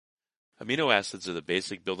Amino acids are the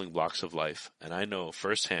basic building blocks of life, and I know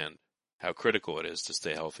firsthand how critical it is to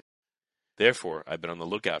stay healthy. Therefore, I've been on the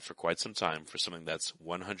lookout for quite some time for something that's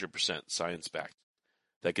 100% science-backed,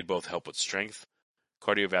 that could both help with strength,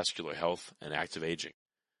 cardiovascular health, and active aging.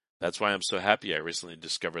 That's why I'm so happy I recently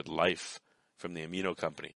discovered Life from the Amino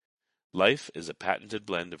Company. Life is a patented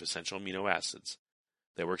blend of essential amino acids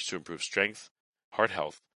that works to improve strength, heart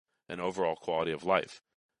health, and overall quality of life,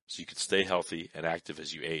 so you can stay healthy and active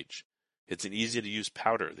as you age. It's an easy-to-use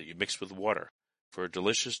powder that you mix with water for a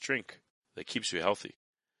delicious drink that keeps you healthy.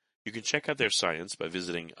 You can check out their science by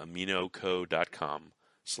visiting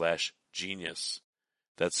aminoco.com/genius.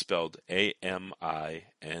 That's spelled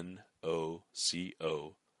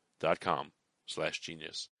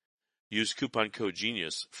AMINOCO.com/genius. Use coupon code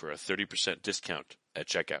GENIUS for a 30% discount at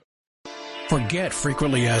checkout. Forget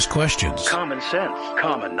frequently asked questions, common sense,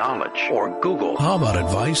 common knowledge, or Google. How about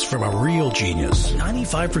advice from a real genius?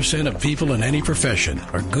 95% of people in any profession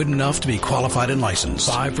are good enough to be qualified and licensed.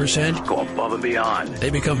 5% go above and beyond. They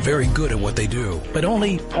become very good at what they do, but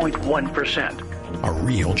only 0.1% are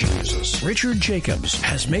real geniuses. Richard Jacobs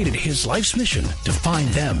has made it his life's mission to find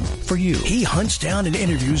them for you. He hunts down and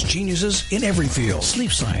interviews geniuses in every field: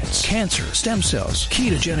 sleep science, cancer, stem cells,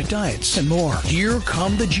 ketogenic diets, and more. Here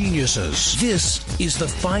come the geniuses. This is the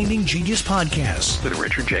Finding Genius Podcast with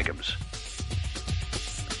Richard Jacobs.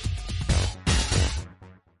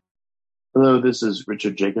 Hello, this is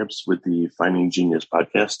Richard Jacobs with the Finding Genius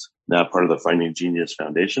Podcast, now part of the Finding Genius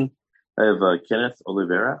Foundation. I have Kenneth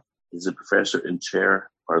Oliveira. He's a professor and chair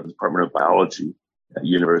of the Department of Biology at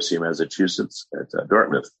University of Massachusetts at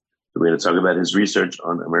Dartmouth. So we're going to talk about his research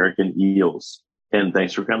on American eels. Ken,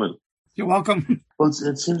 thanks for coming. You're welcome. Well,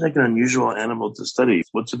 it seems like an unusual animal to study.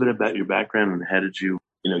 What's a bit about your background and how did you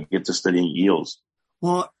get to studying eels?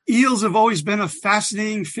 Well, eels have always been a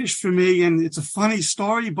fascinating fish for me, and it's a funny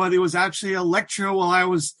story, but it was actually a lecture while I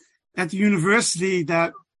was at the university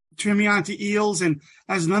that turned me on to eels. And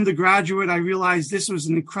as an undergraduate, I realized this was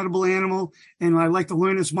an incredible animal, and I'd like to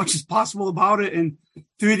learn as much as possible about it. And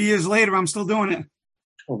 30 years later, I'm still doing it.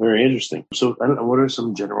 Oh, very interesting. So I don't know, what are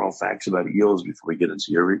some general facts about eels before we get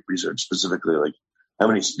into your research specifically? Like how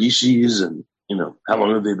many species and, how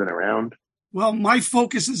long have they been around? Well, my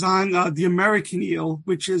focus is on the American eel,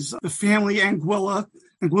 which is the family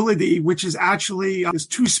Anguillidae, which is actually, there's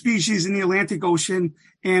 2 species in the Atlantic Ocean,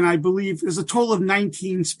 and I believe there's a total of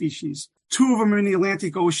 19 species. 2 of them are in the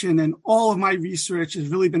Atlantic Ocean, and all of my research has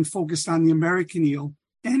really been focused on the American eel.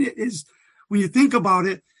 And it is, when you think about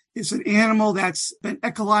it, it's an animal that's been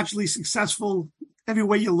ecologically successful every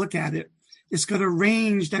way you look at it. It's got a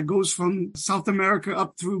range that goes from South America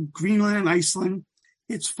up through Greenland and Iceland.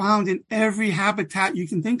 It's found in every habitat you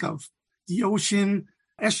can think of, the ocean,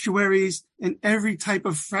 estuaries, and every type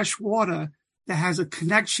of fresh water that has a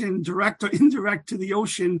connection, direct or indirect, to the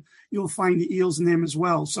ocean. You'll find the eels in them as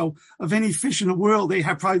well. So of any fish in the world, they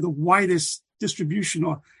have probably the widest distribution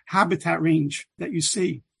or habitat range that you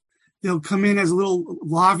see. They'll come in as little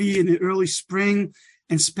larvae in the early spring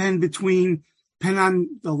and spend between, depending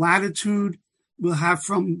on the latitude, we'll have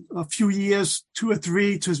from a few years, 2 or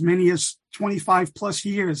 3, to as many as 25 plus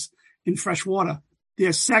years in fresh water.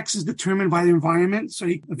 Their sex is determined by the environment. So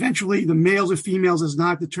eventually the males or females is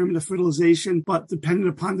not determined the fertilization, but dependent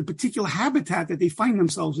upon the particular habitat that they find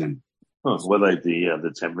themselves in. What like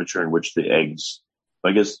the temperature in which the eggs,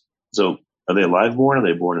 I guess, so are they live born? Are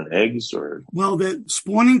they born in eggs or? Well, the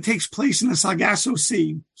spawning takes place in the Sargasso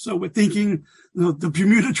Sea. So we're thinking the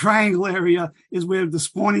Bermuda Triangle area is where the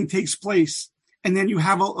spawning takes place. And then you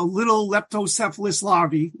have a little leptocephalus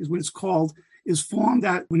larvae, is what it's called, is formed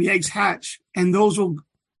when the eggs hatch. And those will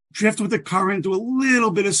drift with the current, do a little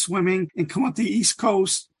bit of swimming, and come up the East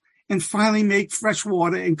Coast and finally make fresh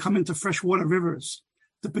water and come into freshwater rivers.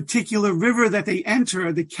 The particular river that they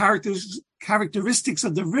enter, the characteristics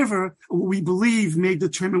of the river, we believe, may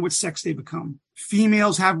determine what sex they become.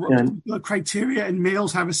 Females have a criteria and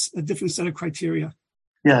males have a different set of criteria.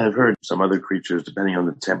 Yeah, I've heard some other creatures, depending on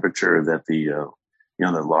the temperature that the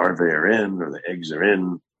larvae are in or the eggs are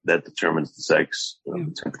in, that determines the sex,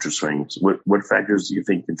 the temperature swings. What factors do you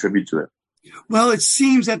think contribute to it? Well, it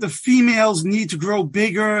seems that the females need to grow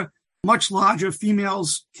bigger, much larger.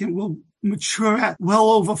 Females will mature at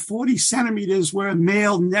well over 40 centimeters, where a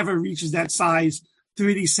male never reaches that size.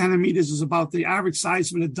 30 centimeters is about the average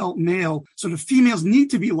size of an adult male. So the females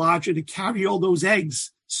need to be larger to carry all those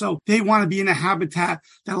eggs. So they want to be in a habitat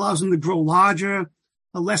that allows them to grow larger,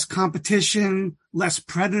 less competition, less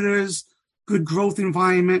predators, good growth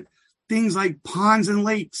environment. Things like ponds and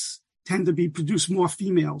lakes tend to produce more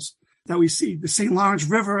females that we see. The St. Lawrence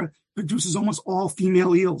River produces almost all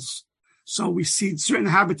female eels. So we see certain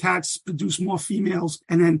habitats produce more females,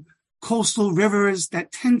 and then coastal rivers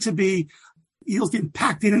that tend to be eels get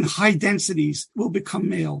packed in high densities will become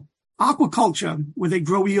male. Aquaculture, where they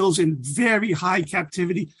grow eels in very high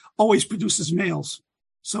captivity, always produces males.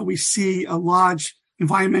 So we see a large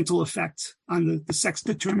environmental effect on the sex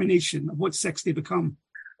determination of what sex they become.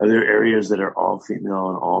 Are there areas that are all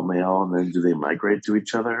female and all male, and then do they migrate to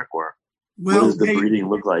each other? Or what does the breeding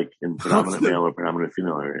look like in predominant male or predominant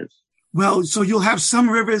female areas? Well, so you'll have some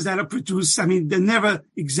rivers that are produced. I mean, they're never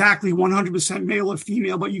exactly 100% male or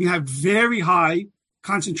female, but you can have very high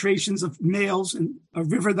concentrations of males. And a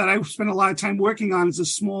river that I spent a lot of time working on is a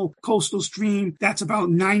small coastal stream that's about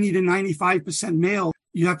 90 to 95% male.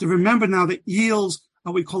 You have to remember now that eels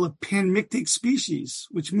are what we call a panmictic species,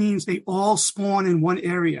 which means they all spawn in one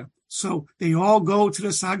area. So they all go to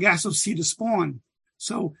the Sargasso Sea to spawn.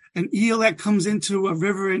 So an eel that comes into a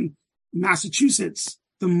river in Massachusetts,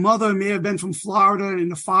 the mother may have been from Florida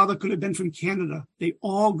and the father could have been from Canada. They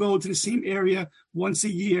all go to the same area once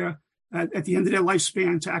a year at the end of their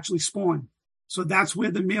lifespan to actually spawn. So that's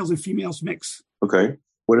where the males and females mix. Okay.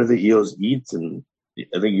 What do the eels eat? And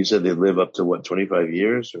I think you said they live up to 25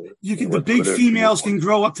 years? The big females can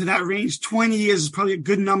grow up to that range. 20 years is probably a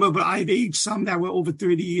good number, but I've aged some that were over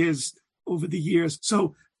 30 years over the years.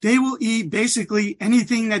 So they will eat basically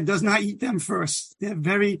anything that does not eat them first. They're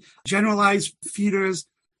very generalized feeders.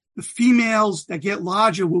 The females that get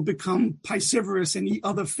larger will become piscivorous and eat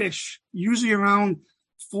other fish. Usually around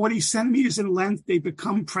 40 centimeters in length, they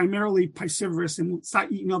become primarily piscivorous and will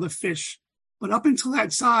start eating other fish. But up until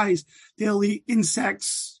that size, they'll eat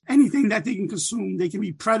insects, anything that they can consume. They can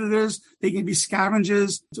be predators. They can be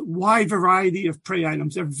scavengers. It's a wide variety of prey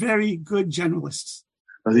items. They're very good generalists.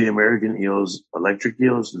 Are the American eels electric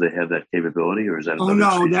eels? Do they have that capability, or is that? Oh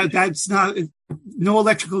no, that's not. No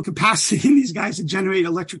electrical capacity in these guys to generate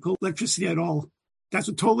electricity at all. That's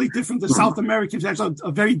totally different. The South Americans, that's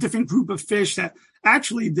a very different group of fish that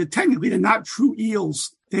actually, they're not true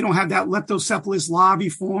eels. They don't have that leptocephalus larvae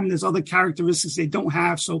form. There's other characteristics they don't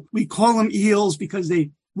have. So we call them eels because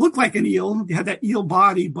they look like an eel. They have that eel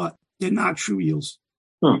body, but they're not true eels.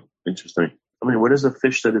 Interesting. I mean, what is the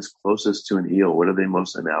fish that is closest to an eel? What are they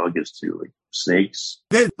most analogous to? Like snakes?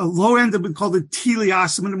 They're a low end of what we call the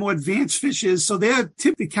teleos, some of the more advanced fishes. So they're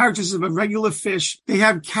typically characteristics of a regular fish. They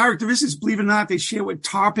have characteristics, believe it or not, they share with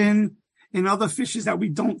tarpon and other fishes that we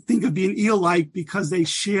don't think of being eel-like because they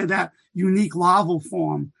share that unique larval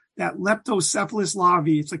form, that leptocephalus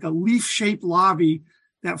larvae. It's like a leaf-shaped larvae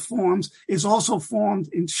that forms, is also formed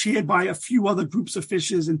and shared by a few other groups of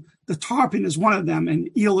fishes. And the tarpon is one of them.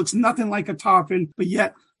 And eel looks nothing like a tarpon, but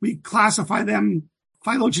yet we classify them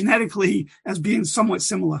phylogenetically as being somewhat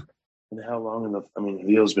similar. And how long have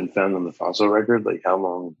eels been found on the fossil record? Like how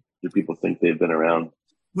long do people think they've been around?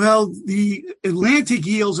 Well, the Atlantic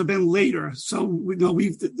eels have been later. So we know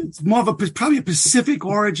it's more of probably a Pacific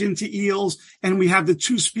origin to eels. And we have the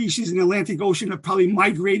two species in the Atlantic Ocean have probably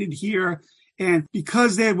migrated here. And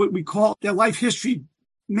because they're what we call their life history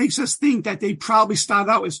makes us think that they probably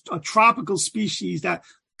started out as a tropical species, that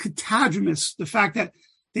catadromous, the fact that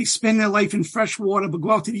they spend their life in fresh water but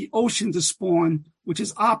go out to the ocean to spawn, which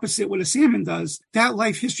is opposite what a salmon does. That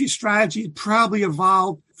life history strategy probably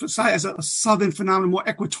evolved as a southern phenomenon, more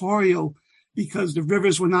equatorial, because the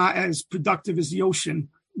rivers were not as productive as the ocean.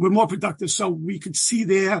 We're more productive. So we could see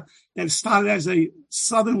there that it started as a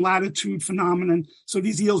southern latitude phenomenon. So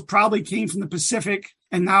these eels probably came from the Pacific,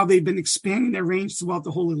 and now they've been expanding their range throughout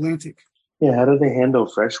the whole Atlantic. Yeah, how do they handle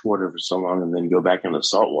fresh water for so long and then go back into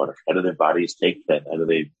salt water? How do their bodies take that? How do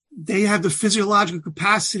they? They have the physiological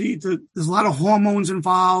capacity there's a lot of hormones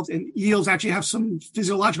involved, and eels actually have some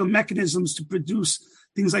physiological mechanisms to produce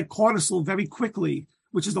things like cortisol very quickly,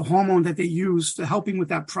 which is the hormone that they use for helping with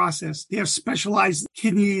that process. They have specialized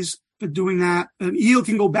kidneys for doing that. An eel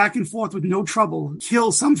can go back and forth with no trouble,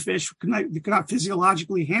 kill some fish they cannot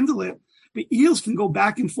physiologically handle it, but eels can go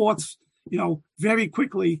back and forth, very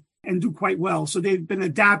quickly and do quite well. So they've been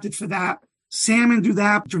adapted for that. Salmon do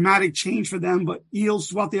that, dramatic change for them, but eels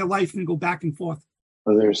throughout their life can go back and forth.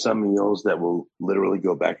 Are there some eels that will literally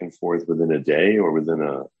go back and forth within a day or within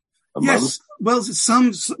a yes. month? Well,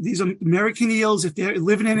 these American eels, if they're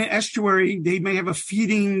living in an estuary, they may have a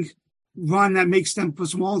feeding run that makes them put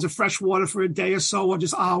small into fresh water for a day or so, or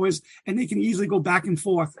just hours, and they can easily go back and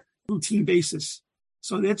forth routine basis.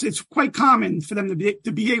 So it's quite common for them to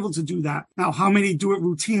be able to do that. Now, how many do it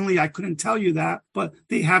routinely? I couldn't tell you that, but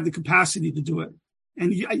they have the capacity to do it.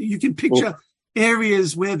 And you can picture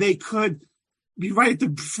areas where they could be right at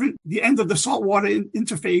the end of the saltwater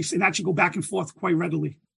interface and actually go back and forth quite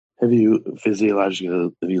readily. Have you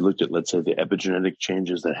looked at, let's say, the epigenetic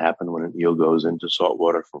changes that happen when an eel goes into salt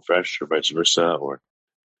water from fresh or vice versa? Or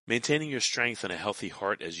Maintaining your strength and a healthy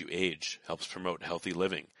heart as you age helps promote healthy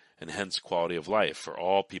living and hence quality of life for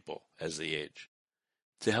all people as they age.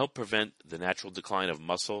 To help prevent the natural decline of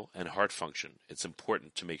muscle and heart function, it's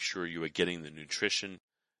important to make sure you are getting the nutrition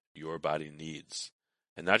your body needs.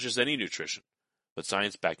 And not just any nutrition, but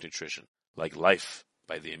science-backed nutrition, like Life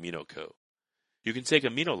by the Amino Co. You can take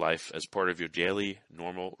Amino Life as part of your daily,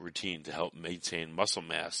 normal routine to help maintain muscle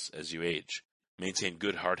mass as you age, maintain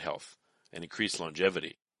good heart health, and increase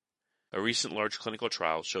longevity. A recent large clinical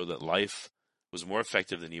trial showed that Life was more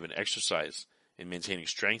effective than even exercise in maintaining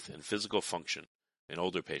strength and physical function in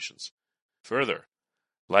older patients. Further,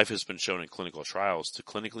 Life has been shown in clinical trials to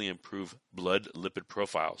clinically improve blood lipid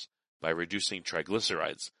profiles by reducing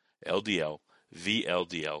triglycerides, LDL,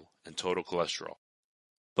 VLDL, and total cholesterol.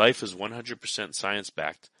 Life is 100%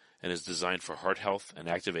 science-backed and is designed for heart health and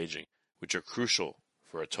active aging, which are crucial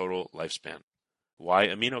for a total lifespan. Why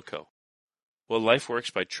Amino Co? Well, Life works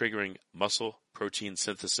by triggering muscle protein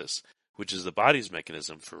synthesis, which is the body's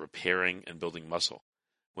mechanism for repairing and building muscle.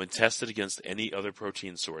 When tested against any other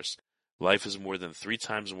protein source, Life is more than 3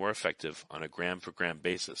 times more effective on a gram-for-gram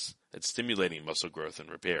basis at stimulating muscle growth and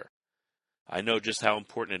repair. I know just how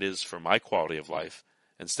important it is for my quality of life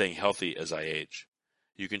and staying healthy as I age.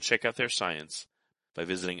 You can check out their science by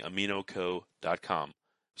visiting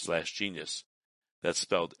aminoco.com/genius. That's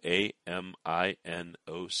spelled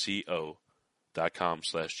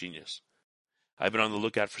AMINOCO.com/genius. I've been on the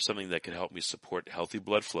lookout for something that can help me support healthy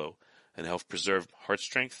blood flow and help preserve heart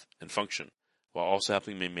strength and function, while also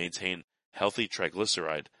helping me maintain healthy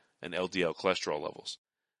triglyceride and LDL cholesterol levels.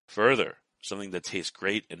 Further, something that tastes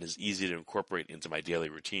great and is easy to incorporate into my daily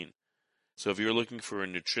routine. So if you're looking for a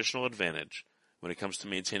nutritional advantage when it comes to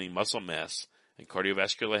maintaining muscle mass and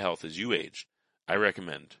cardiovascular health as you age, I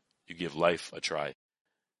recommend you give Life a try.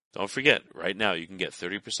 Don't forget, right now you can get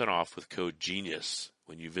 30% off with code GENIUS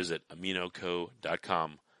when you visit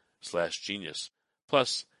aminoco.com/genius.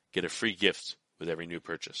 Plus, get a free gift with every new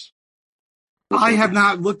purchase. I have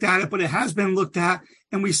not looked at it, but it has been looked at.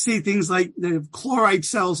 And we see things like the chloride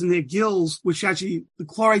cells in their gills, which actually, the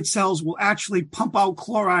chloride cells will actually pump out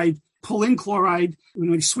chloride, pull in chloride when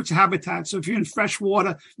we switch habitat. So if you're in fresh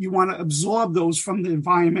water, you want to absorb those from the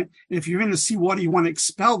environment. And if you're in the seawater, you want to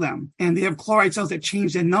expel them. And they have chloride cells that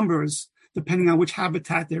change their numbers depending on which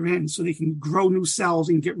habitat they're in. So they can grow new cells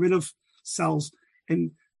and get rid of cells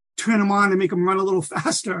and turn them on and make them run a little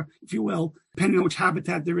faster, if you will, depending on which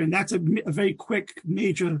habitat they're in. That's a very quick,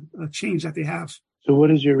 major change that they have. So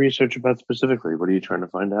what is your research about specifically? What are you trying to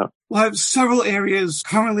find out? Well, I have several areas.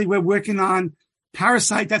 Currently, we're working on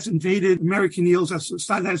parasite that's invaded American eels. That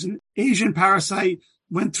started as an Asian parasite,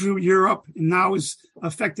 went through Europe, and now is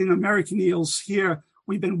affecting American eels here.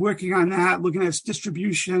 We've been working on that, looking at its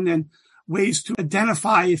distribution and ways to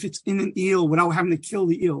identify if it's in an eel without having to kill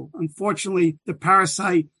the eel. Unfortunately, the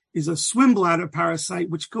parasite is a swim bladder parasite,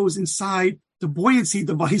 which goes inside the buoyancy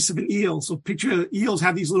device of an eel. So picture eels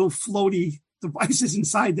have these little floaty devices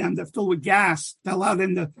inside them that fill with gas that allow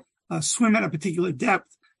them to swim at a particular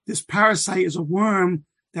depth. This parasite is a worm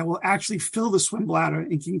that will actually fill the swim bladder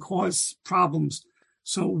and can cause problems.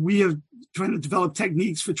 So we are trying to develop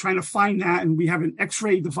techniques for trying to find that. And we have an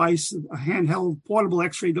X-ray device, a handheld portable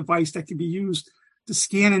X-ray device that can be used to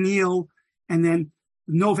scan an eel and then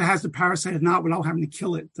know if it has the parasite or not without having to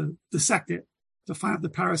kill it, to dissect it, to find out the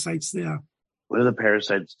parasite's there. What do the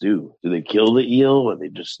parasites do? Do they kill the eel or they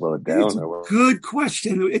just slow it down? It's a good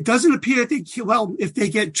question. It doesn't appear that they kill. Well, if they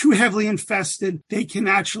get too heavily infested, they can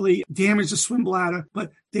actually damage the swim bladder,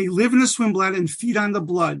 but they live in the swim bladder and feed on the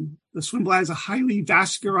blood. The swim bladder is a highly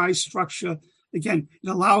vascularized structure. Again, it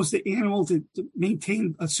allows the animal to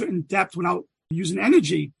maintain a certain depth without using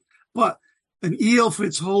energy. But an eel, for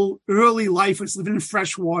its whole early life, it's living in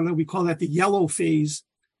fresh water. We call that the yellow phase.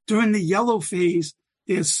 During the yellow phase,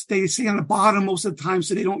 they stay on the bottom most of the time,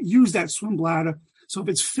 so they don't use that swim bladder. So if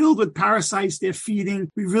it's filled with parasites they're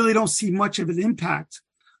feeding, we really don't see much of an impact.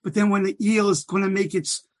 But then when the eel is going to make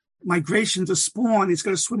its migration to spawn, it's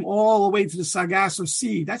going to swim all the way to the Sargasso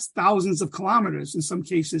Sea. That's thousands of kilometers in some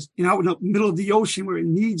cases. You know, in the middle of the ocean where it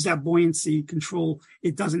needs that buoyancy control,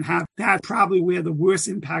 it doesn't have that. Probably where the worst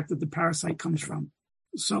impact of the parasite comes from.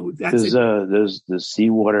 So that's does the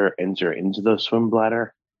seawater enter into the swim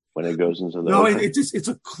bladder when it goes into the ocean? It's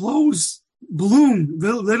a closed balloon.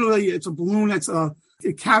 Literally, it's a balloon that's a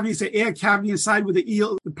cavity, it's an air cavity inside where the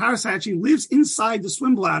eel, the parasite actually lives inside the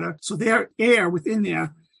swim bladder. So they're air within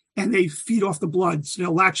there. And they feed off the blood. So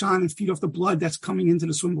they'll latch on and feed off the blood that's coming into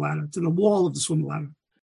the swim bladder, to the wall of the swim bladder.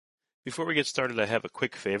 Before we get started, I have a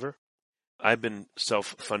quick favor. I've been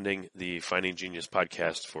self-funding the Finding Genius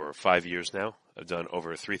podcast for 5 years now. I've done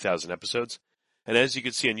over 3,000 episodes. And as you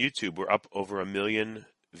can see on YouTube, we're up over 1 million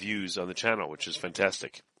views on the channel, which is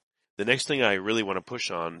fantastic. The next thing I really want to push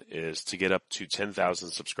on is to get up to 10,000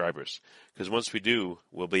 subscribers. Because once we do,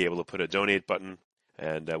 we'll be able to put a donate button,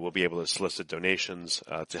 and we'll be able to solicit donations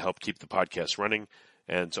to help keep the podcast running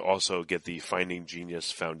and to also get the Finding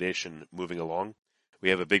Genius Foundation moving along. We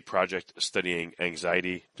have a big project studying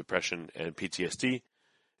anxiety, depression, and PTSD,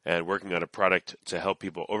 and working on a product to help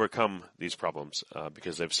people overcome these problems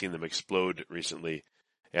because I've seen them explode recently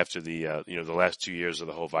after the last 2 years of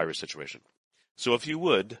the whole virus situation. So if you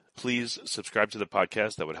would, please subscribe to the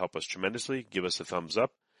podcast. That would help us tremendously. Give us a thumbs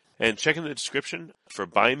up. And check in the description for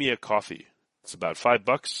Buy Me a Coffee. It's about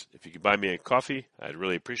 $5. If you could buy me a coffee, I'd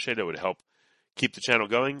really appreciate it. It would help keep the channel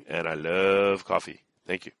going, and I love coffee.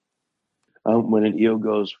 Thank you. When an eel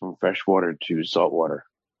goes from freshwater to saltwater,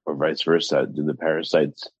 or vice versa, do the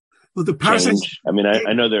parasites change? I mean,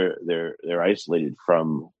 I know they're isolated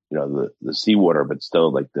from the seawater, but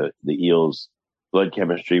still, like the eel's blood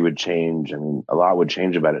chemistry would change. I mean, a lot would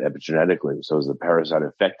change about it epigenetically. So is the parasite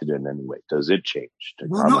affected in any way? Does it change?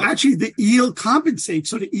 Well, no, actually, the eel compensates.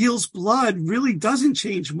 So the eel's blood really doesn't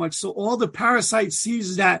change much. So all the parasite sees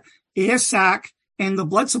is that air sac and the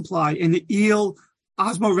blood supply, and the eel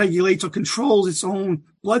osmoregulates or controls its own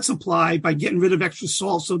blood supply by getting rid of extra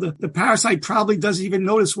salt. So the parasite probably doesn't even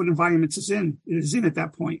notice what environment it is in at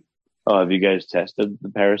that point. Oh, have you guys tested the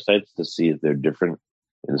parasites to see if they're different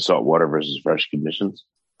in saltwater versus fresh conditions?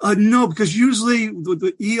 No, because usually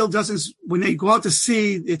the eel doesn't, when they go out to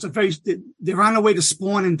sea, they're on their way to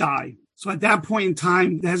spawn and die. So at that point in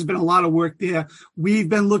time, there has been a lot of work there. We've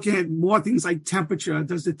been looking at more things like temperature.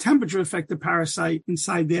 Does the temperature affect the parasite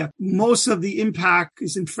inside there? Most of the impact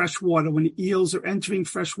is in fresh water. When the eels are entering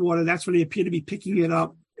fresh water, that's when they appear to be picking it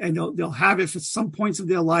up, and they'll have it for some points of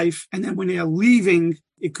their life. And then when they are leaving,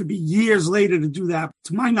 it could be years later to do that.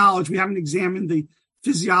 To my knowledge, we haven't examined the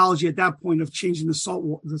physiology at that point of changing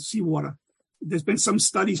the seawater. There's been some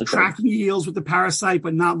studies tracking eels with the parasite,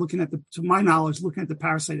 but not looking to my knowledge, looking at the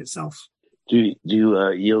parasite itself. Do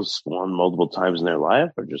eels spawn multiple times in their life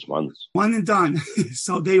or just once? One and done.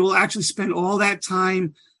 So they will actually spend all that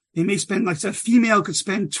time. They may spend, like I said, a female could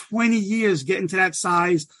spend 20 years getting to that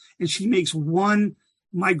size, and she makes one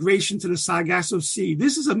migration to the Sargasso Sea.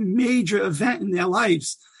 This is a major event in their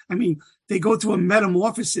lives. I mean, they go through a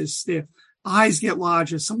metamorphosis. Their eyes get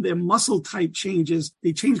larger. Some of their muscle type changes.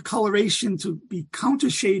 They change coloration to be counter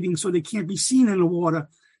shading so they can't be seen in the water.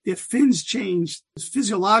 Their fins change,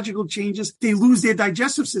 physiological changes. They lose their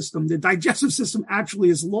digestive system. Their digestive system actually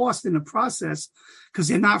is lost in the process because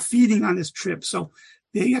they're not feeding on this trip. So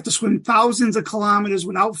they have to swim thousands of kilometers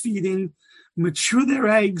without feeding, mature their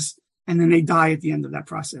eggs, and then they die at the end of that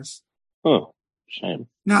process. Oh, shame.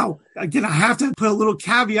 Now, again, I have to put a little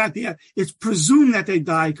caveat there. It's presumed that they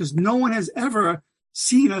die because no one has ever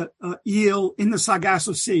seen a eel in the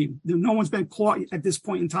Sargasso Sea. No one's been caught at this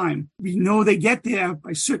point in time. We know they get there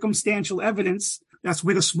by circumstantial evidence. That's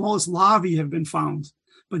where the smallest larvae have been found.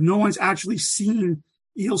 But no one's actually seen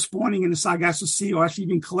eels spawning in the Sargasso Sea or actually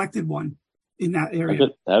even collected one in that area.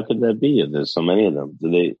 How could that be if there's so many of them?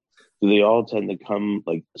 Do they all tend to come,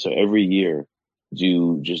 so every year,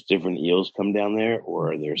 do just different eels come down there,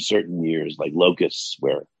 or are there certain years like locusts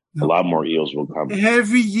where a lot more eels will come?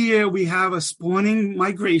 Every year we have a spawning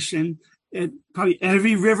migration. Probably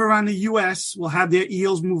every river on the U.S. will have their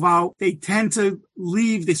eels move out. They tend to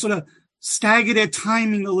leave. They sort of stagger their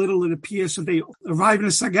timing a little, it appears. So they arrive in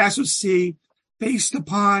the Sargasso Sea based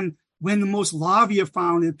upon when the most larvae are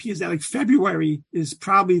found. It appears that like February is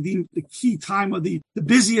probably the key time, or the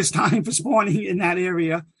busiest time for spawning in that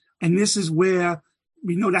area. And this is where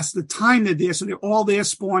we know that's the time they're there. So they're all there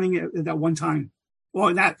spawning at that one time.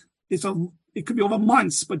 Or it could be over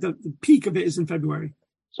months, but the peak of it is in February.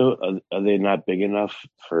 So are they not big enough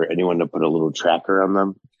for anyone to put a little tracker on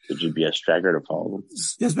them? The GPS tracker to follow them?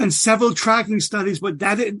 There's been several tracking studies, but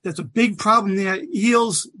that's a big problem there.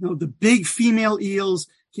 Eels, the big female eels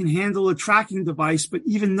can handle a tracking device, but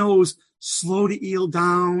even those slow the eel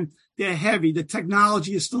down. They're heavy. The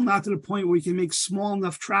technology is still not to the point where we can make small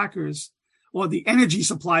enough trackers, or the energy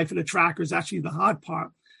supply for the tracker is actually the hard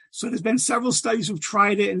part. So there's been several studies who've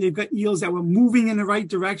tried it, and they've got eels that were moving in the right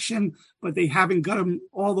direction, but they haven't got them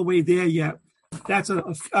all the way there yet. That's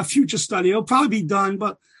a future study. It'll probably be done,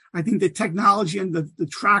 but I think the technology and the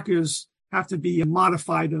trackers have to be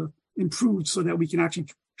modified or improved so that we can actually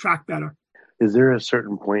track better. Is there a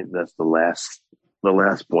certain point that's the last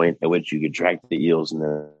point at which you could track the eels and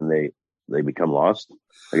then they become lost?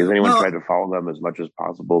 Like, has anyone tried to follow them as much as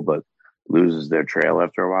possible, but loses their trail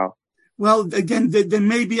after a while? Well, again, there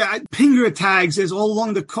may be pinger tags is all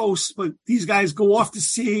along the coast, but these guys go off to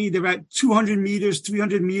sea. They're at 200 meters,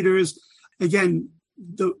 300 meters. Again,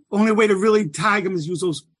 the only way to really tag them is use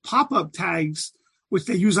those pop-up tags, which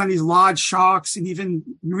they use on these large sharks and even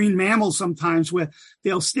marine mammals sometimes, where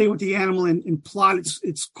they'll stay with the animal and plot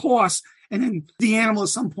its course. And then the animal at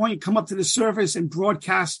some point come up to the surface and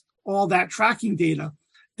broadcast all that tracking data.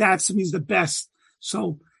 That to me is the best.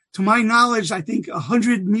 So to my knowledge, I think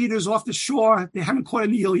 100 meters off the shore, they haven't caught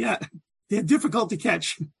an eel yet. They're difficult to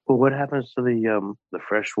catch. Well, what happens to the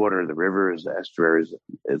freshwater, the rivers, the estuaries?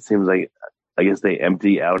 It seems like, I guess they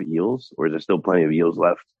empty out eels, or is there still plenty of eels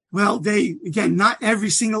left? Well, not every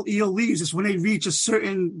single eel leaves. It's when they reach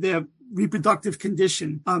their reproductive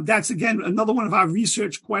condition. That's, again, another one of our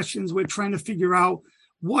research questions. We're trying to figure out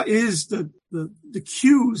what is the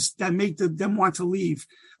cues that make them want to leave.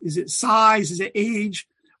 Is it size? Is it age?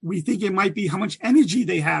 We think it might be how much energy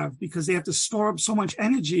they have, because they have to store up so much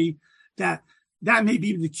energy that may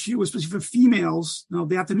be the cue, especially for females. Some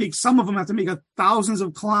of them have to make thousands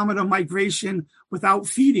of kilometer migration without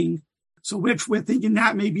feeding. So we're thinking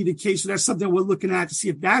that may be the case. So that's something we're looking at to see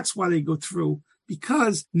if that's why they go through,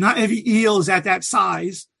 because not every eel is at that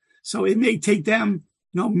size. So it may take them,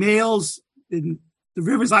 males in the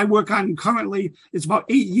rivers I work on currently, it's about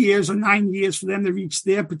 8 years or 9 years for them to reach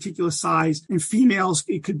their particular size. And females,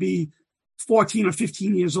 it could be 14 or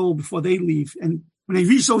 15 years old before they leave. And when they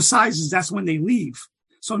reach those sizes, that's when they leave.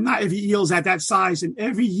 So not every eel is at that size. And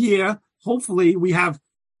every year, hopefully, we have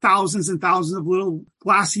thousands and thousands of little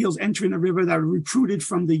glass eels entering the river that are recruited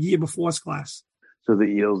from the year before's class. So the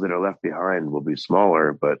eels that are left behind will be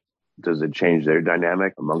smaller, but does it change their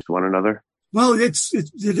dynamic amongst one another? Well, they're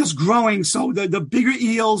just growing. So the bigger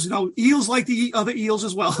eels, eels like to eat other eels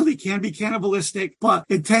as well. They can be cannibalistic, but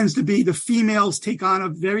it tends to be the females take on a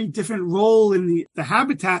very different role in the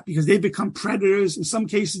habitat, because they become predators. In some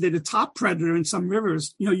cases, they're the top predator in some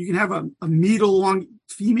rivers. You can have a meter-long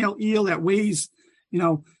female eel that weighs,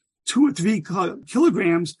 2 or 3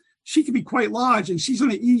 kilograms. She can be quite large, and she's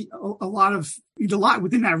going to eat a lot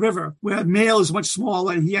within that river, where a male is much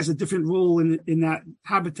smaller and he has a different role in that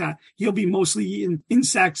habitat. He'll be mostly eating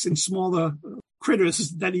insects and smaller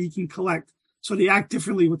critters that he can collect. So they act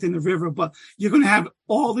differently within the river, but you're going to have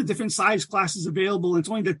all the different size classes available. And it's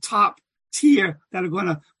only the top tier that are going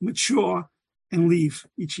to mature and leave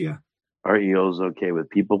each year. Are eels okay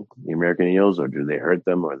with people, the American eels, or do they hurt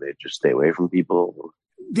them, or they just stay away from people?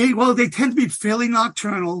 They tend to be fairly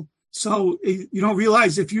nocturnal. So you don't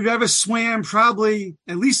realize, if you've ever swam, probably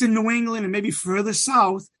at least in New England and maybe further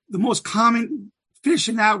south, the most common fish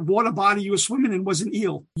in that water body you were swimming in was an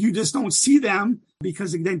eel. You just don't see them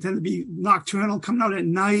because they tend to be nocturnal, coming out at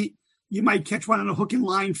night. You might catch one on a hook and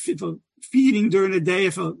line for feeding during the day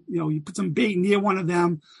if you put some bait near one of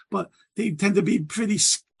them, but they tend to be pretty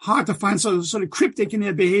hard to find, sort of cryptic in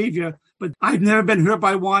their behavior. But I've never been hurt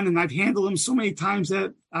by one, and I've handled them so many times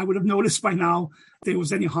that I would have noticed by now if there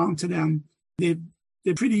was any harm to them. They're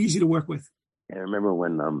pretty easy to work with. I remember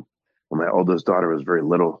when my oldest daughter was very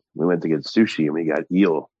little, we went to get sushi and we got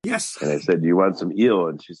eel. Yes. And I said, "Do you want some eel?"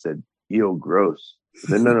 And she said, "Eel gross." I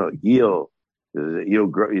said, No, eel. Eel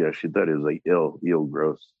gross. She thought it was like eel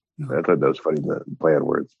gross. No. I thought that was funny, the play on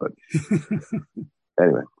words. But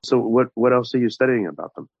anyway, so what else are you studying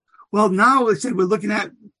about them? Well, now, like I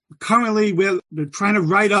said, currently we're trying to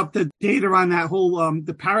write up the data on that whole,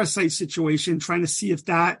 the parasite situation, trying to see if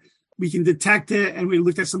we can detect it. And we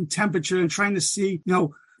looked at some temperature and trying to see,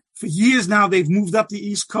 for years now, they've moved up the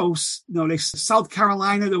East Coast. South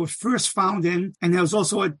Carolina, they were first found in, and there was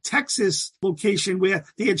also a Texas location where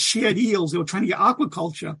they had shared eels. They were trying to get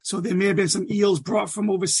aquaculture. So there may have been some eels brought from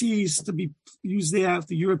overseas to be used there,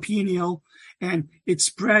 the European eel, and it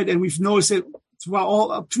spread. And we've noticed it throughout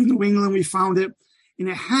all up to New England. We found it. And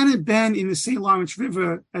it hadn't been in the St. Lawrence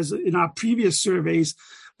River as in our previous surveys,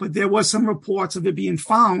 but there was some reports of it being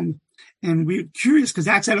found. And we're curious because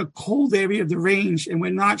that's at a cold area of the range, and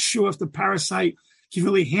we're not sure if the parasite can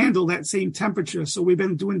really handle that same temperature. So we've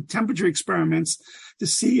been doing temperature experiments to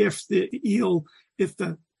see if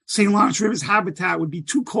the St. Lawrence River's habitat would be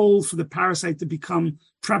too cold for the parasite to become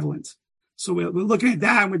prevalent. So we're looking at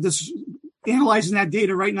that, and we're just analyzing that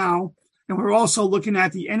data right now. And we're also looking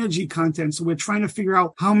at the energy content. So we're trying to figure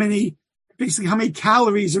out how many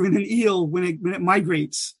calories are in an eel when it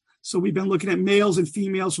migrates. So we've been looking at males and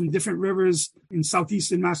females from different rivers in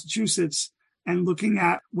southeastern Massachusetts and looking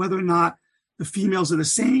at whether or not the females are the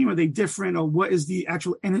same, are they different, or what is the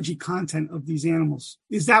actual energy content of these animals?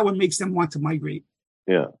 Is that what makes them want to migrate?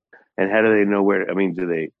 Yeah. And how do they know where? I mean, do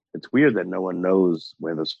they it's weird that no one knows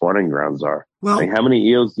where the spawning grounds are. Well, like, how many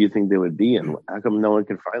eels do you think there would be, and how come no one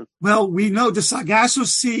can find them? Well, we know the Sargasso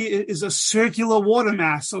Sea is a circular water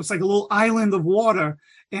mass, so it's like a little island of water.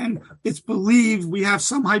 And it's believed, we have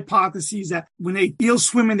some hypotheses that when eels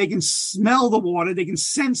swim in, they can smell the water, they can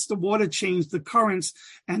sense the water change, the currents,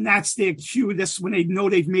 and that's their cue. That's when they know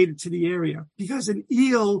they've made it to the area. Because an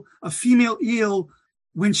eel, a female eel,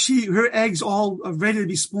 when her eggs all are ready to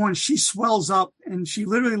be spawned, she swells up and she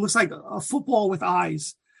literally looks like a football with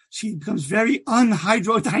eyes. She becomes very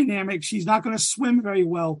unhydrodynamic. She's not going to swim very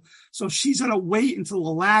well. So she's going to wait until the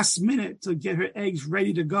last minute to get her eggs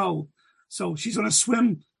ready to go. So she's going to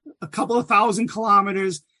swim a couple of 1,000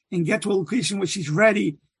 kilometers and get to a location where she's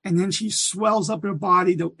ready. And then she swells up her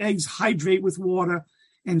body. The eggs hydrate with water.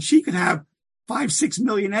 And she could have 5-6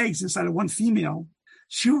 million eggs inside of one female.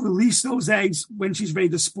 She'll release those eggs when she's ready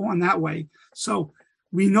to spawn that way. So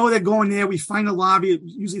we know they're going there. We find the larvae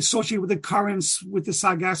usually associated with the currents with the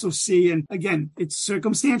Sargasso Sea. And again, it's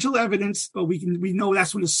circumstantial evidence, but we know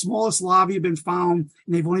that's when the smallest larvae have been found,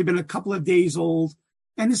 and they've only been a couple of days old.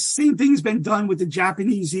 And the same thing's been done with the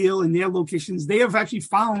Japanese eel in their locations. They have actually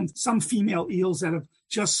found some female eels that have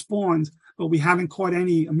just spawned, but we haven't caught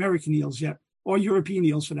any American eels yet, or European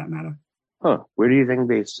eels for that matter. Huh. Where do you think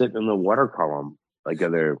they sit in the water column? Like,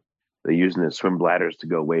 are they using the swim bladders to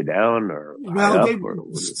go way down or high up?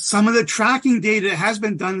 Some of the tracking data has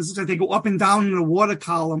been done is that they go up and down in the water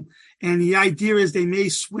column. And the idea is they may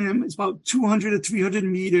swim, it's about 200 to 300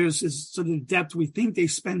 meters is sort of the depth we think they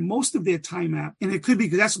spend most of their time at. And it could be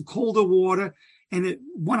because that's colder water. And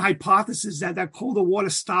one hypothesis is that colder water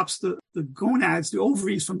stops the gonads, the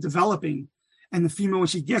ovaries, from developing. And the female, when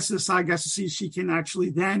she gets to the Sargasso Sea, she can actually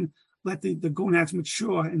then let the gonads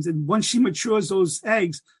mature. And then once she matures those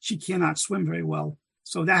eggs, she cannot swim very well.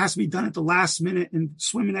 So that has to be done at the last minute, and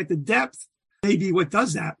swimming at the depth may be what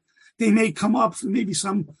does that. They may come up, maybe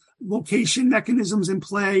some location mechanisms in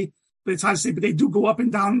play, but it's hard to say, but they do go up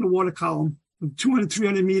and down in the water column, from 200,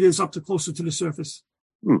 300 meters up to closer to the surface.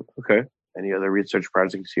 Okay. Any other research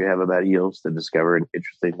projects you have about eels to discover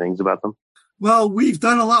interesting things about them? Well, we've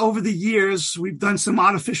done a lot over the years. We've done some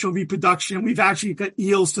artificial reproduction. We've actually got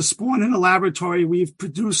eels to spawn in the laboratory. We've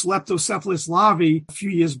produced leptocephalus larvae a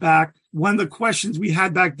few years back. One of the questions we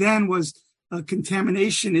had back then was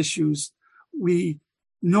contamination issues.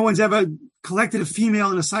 No one's ever collected a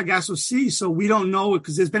female in the Sargasso Sea, so we don't know,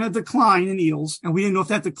 because there's been a decline in eels, and we didn't know if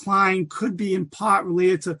that decline could be in part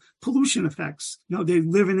related to pollution effects. They're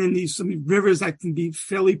living in some rivers that can be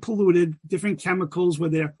fairly polluted, different chemicals,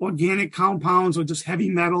 whether they're organic compounds or just heavy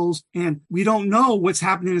metals, and we don't know what's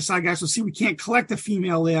happening in the Sargasso Sea. We can't collect a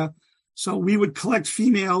female there. So we would collect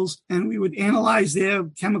females and we would analyze their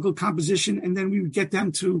chemical composition, and then we would get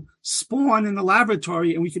them to spawn in the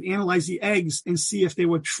laboratory, and we could analyze the eggs and see if they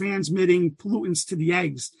were transmitting pollutants to the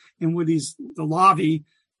eggs, and were the larvae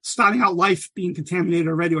starting out life being contaminated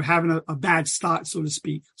already or having a bad start, so to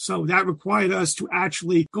speak. So that required us to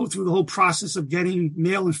actually go through the whole process of getting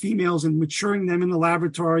male and females and maturing them in the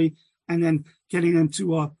laboratory, and then getting them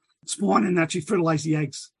to spawn and actually fertilize the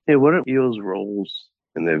eggs. Hey, what are eels' roles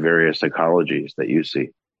in the various ecologies that you see?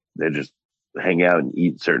 They just hang out and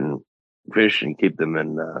eat certain fish and keep them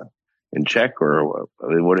in check, or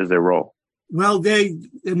what is their role? Well,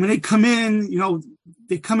 when they come in,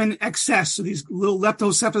 they come in excess. So these little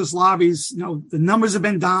leptocephalus larvae, the numbers have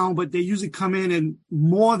been down, but they usually come in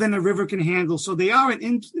more than a river can handle. So they are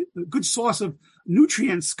a good source of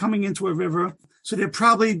nutrients coming into a river. So they're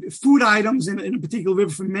probably food items in a particular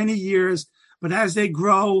river for many years. But as they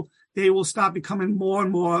grow, they will start becoming more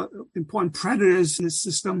and more important predators in the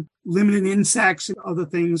system, limiting insects and other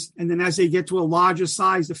things. And then as they get to a larger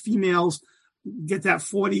size, the females get that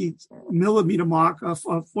 40 millimeter mark,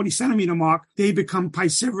 40 centimeter mark, they become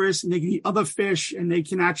piscivorous and they can eat other fish, and they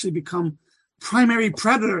can actually become primary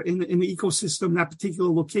predator in the ecosystem, that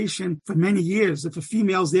particular location, for many years. If a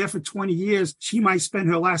female's there for 20 years, she might spend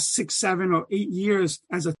her last 6, 7, or 8 years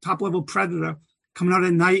as a top level predator, coming out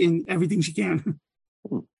at night and everything she can.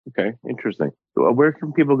 Okay, interesting. Where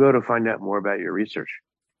can people go to find out more about your research?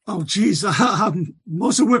 Oh, geez.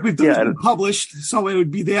 Most of the work we've done has been published, so it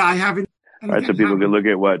would be there. I haven't. All right, so people can look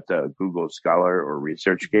at what Google Scholar or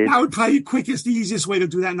ResearchGate? That would probably be the quickest, the easiest way to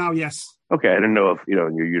do that now, yes. Okay, I didn't know if, in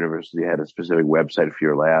your university had a specific website for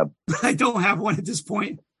your lab. I don't have one at this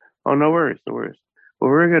point. Oh, no worries. Well,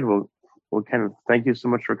 very good. Well, Kenneth, thank you so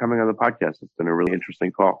much for coming on the podcast. It's been a really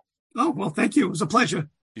interesting call. Oh, well, thank you. It was a pleasure.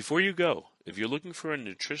 Before you go, if you're looking for a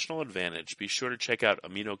nutritional advantage, be sure to check out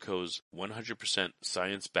AminoCo's 100%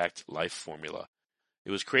 science-backed life formula.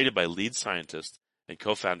 It was created by lead scientist and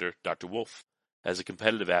co-founder Dr. Wolf. As a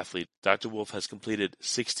competitive athlete, Dr. Wolf has completed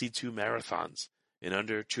 62 marathons in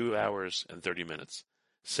under 2 hours and 30 minutes,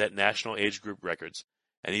 set national age group records,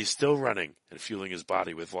 and he's still running and fueling his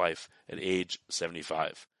body with life at age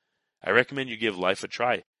 75. I recommend you give Life a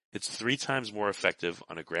try. It's 3 times more effective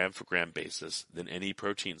on a gram-for-gram basis than any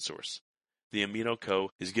protein source. The Amino Co.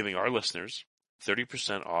 is giving our listeners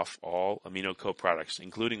 30% off all Amino Co. products,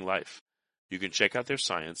 including Life. You can check out their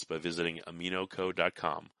science by visiting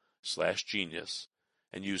aminoco.com/genius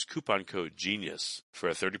and use coupon code GENIUS for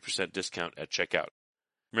a 30% discount at checkout.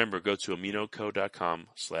 Remember, go to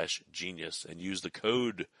aminoco.com/genius and use the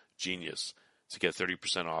code GENIUS to get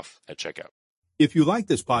 30% off at checkout. If you like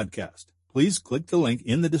this podcast, please click the link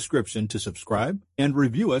in the description to subscribe and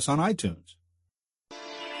review us on iTunes.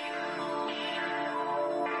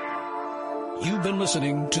 You've been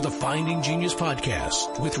listening to the Finding Genius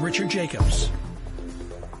podcast with Richard Jacobs.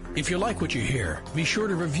 If you like what you hear, be sure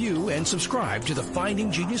to review and subscribe to the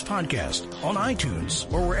Finding Genius podcast on iTunes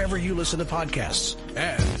or wherever you listen to podcasts.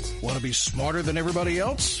 And want to be smarter than everybody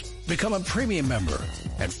else? Become a premium member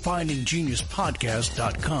at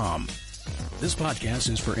findinggeniuspodcast.com. This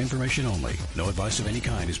podcast is for information only. No advice of any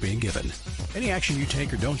kind is being given. Any action you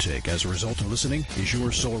take or don't take as a result of listening is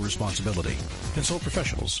your sole responsibility. Consult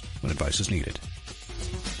professionals when advice is needed.